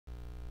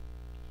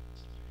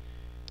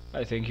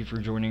Hi, thank you for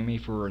joining me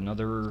for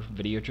another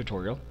video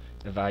tutorial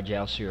of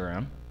Agile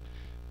CRM.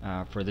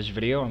 For this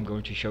video, I'm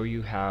going to show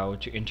you how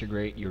to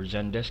integrate your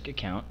Zendesk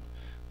account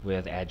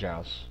with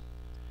Agile's.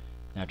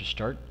 Now to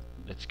start,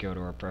 let's go to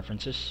our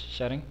Preferences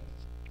setting,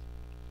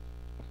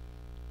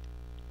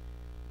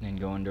 then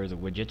go under the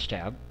Widgets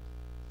tab,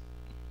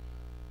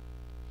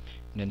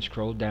 and then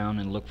scroll down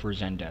and look for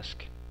Zendesk,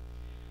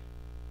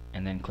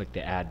 and then click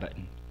the Add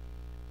button.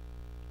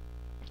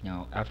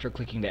 Now, after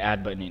clicking the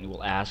Add button, it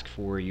will ask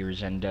for your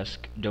Zendesk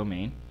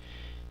domain,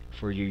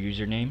 for your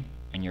username,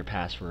 and your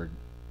password.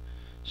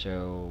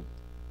 So,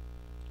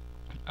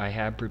 I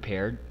have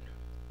prepared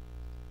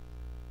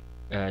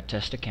a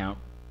test account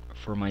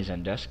for my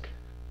Zendesk.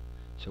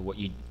 So what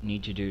you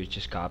need to do is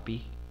just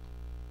copy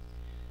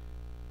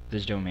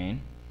this domain,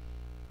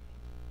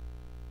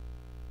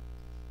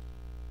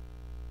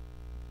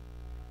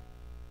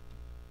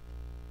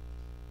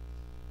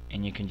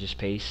 and you can just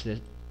paste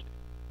it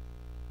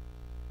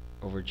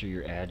over to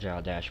your Agile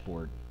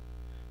dashboard.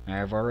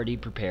 Now, I've already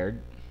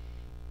prepared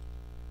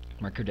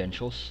my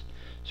credentials,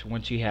 so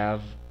once you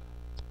have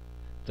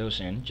those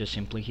in, just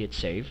simply hit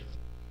save,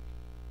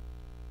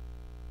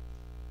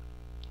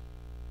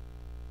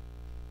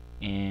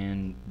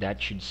 and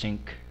that should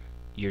sync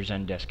your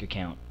Zendesk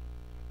account.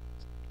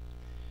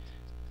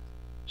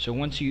 So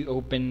once you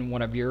open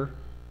one of your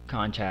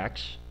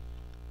contacts,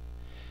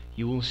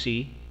 you will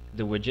see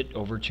the widget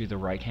over to the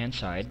right hand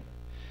side.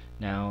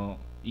 Now,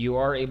 you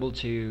are able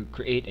to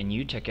create a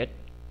new ticket,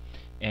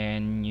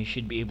 and you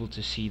should be able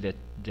to see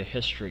the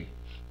history,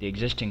 the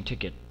existing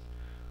ticket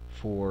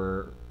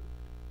for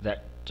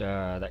that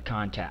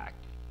contact.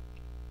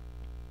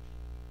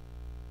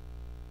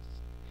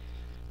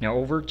 Now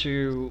over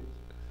to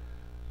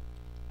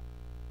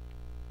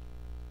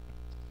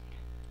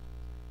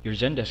your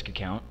Zendesk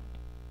account,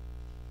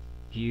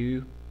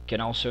 you can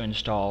also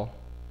install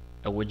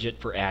a widget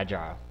for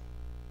Agile.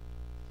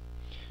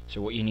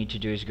 So what you need to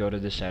do is go to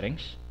the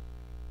settings,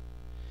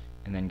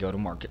 and then go to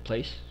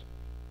Marketplace,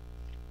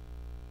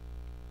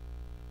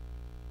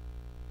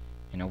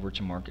 and over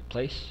to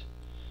Marketplace,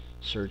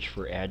 search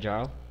for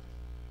Agile,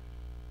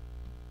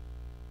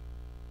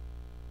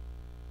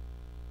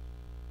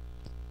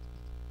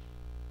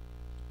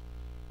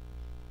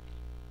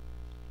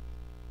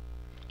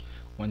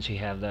 once you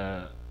have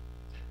the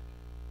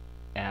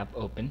app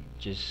open,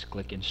 just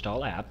click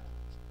Install App,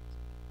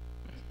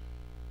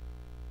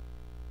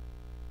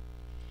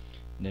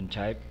 then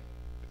type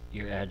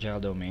your Agile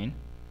domain.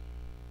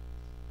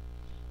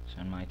 So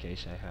in my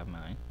case, I have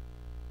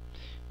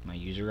my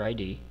user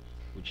ID,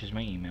 which is my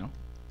email,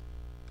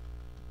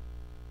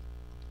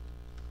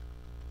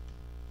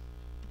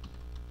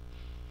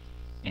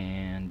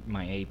 and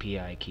my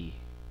API key,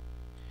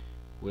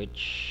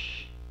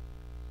 which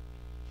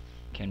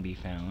can be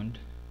found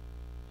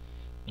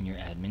in your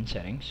admin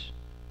settings,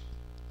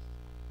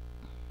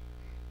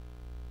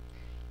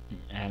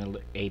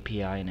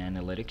 API and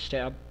Analytics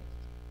tab,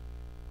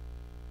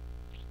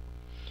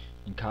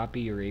 and copy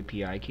your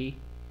API key,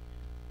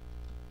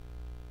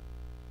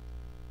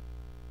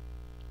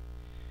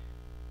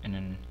 and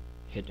then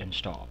hit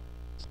install.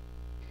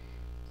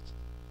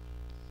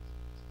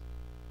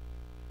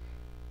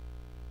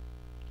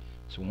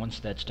 So once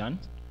that's done,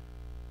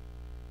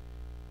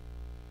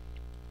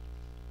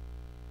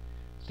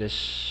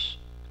 this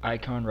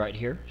icon right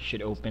here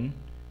should open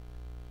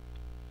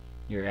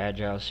your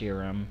Agile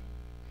CRM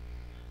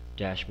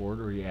dashboard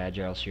or your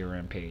Agile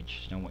CRM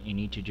page. Now what you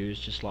need to do is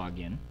just log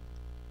in.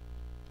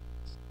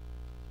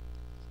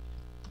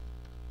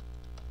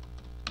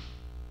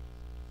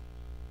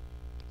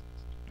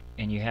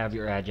 And you have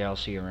your Agile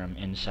CRM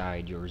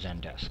inside your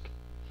Zendesk.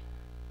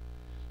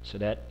 So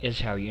that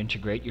is how you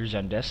integrate your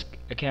Zendesk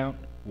account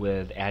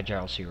with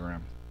Agile CRM.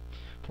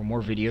 For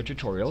more video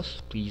tutorials,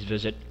 please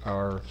visit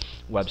our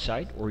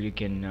website, or you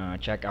can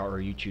check out our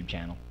YouTube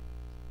channel.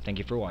 Thank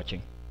you for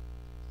watching.